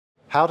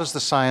How does the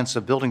science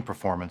of building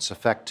performance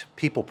affect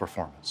people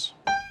performance?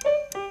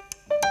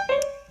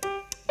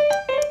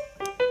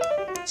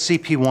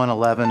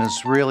 CP111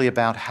 is really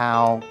about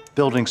how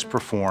buildings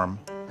perform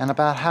and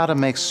about how to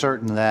make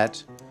certain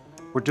that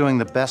we're doing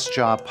the best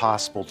job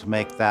possible to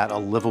make that a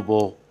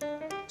livable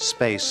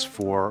space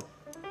for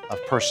a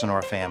person or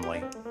a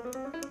family.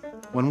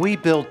 When we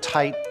build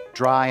tight,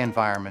 dry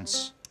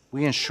environments,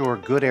 we ensure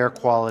good air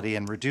quality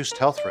and reduced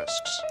health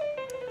risks.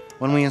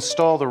 When we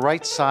install the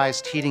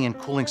right-sized heating and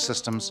cooling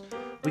systems,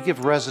 we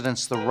give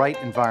residents the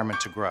right environment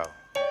to grow.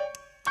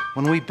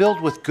 When we build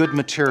with good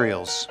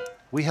materials,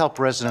 we help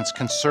residents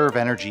conserve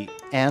energy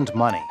and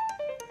money.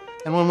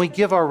 And when we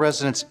give our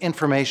residents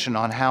information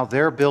on how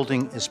their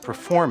building is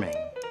performing,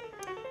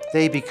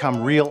 they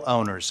become real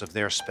owners of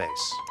their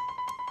space.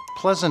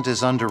 Pleasant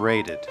is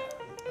underrated.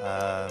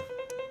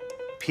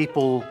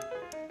 People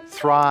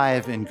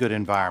thrive in good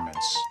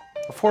environments.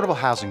 Affordable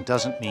housing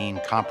doesn't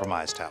mean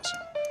compromised housing.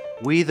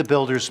 We, the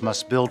builders,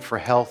 must build for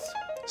health,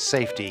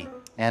 safety,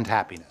 and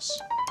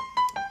happiness.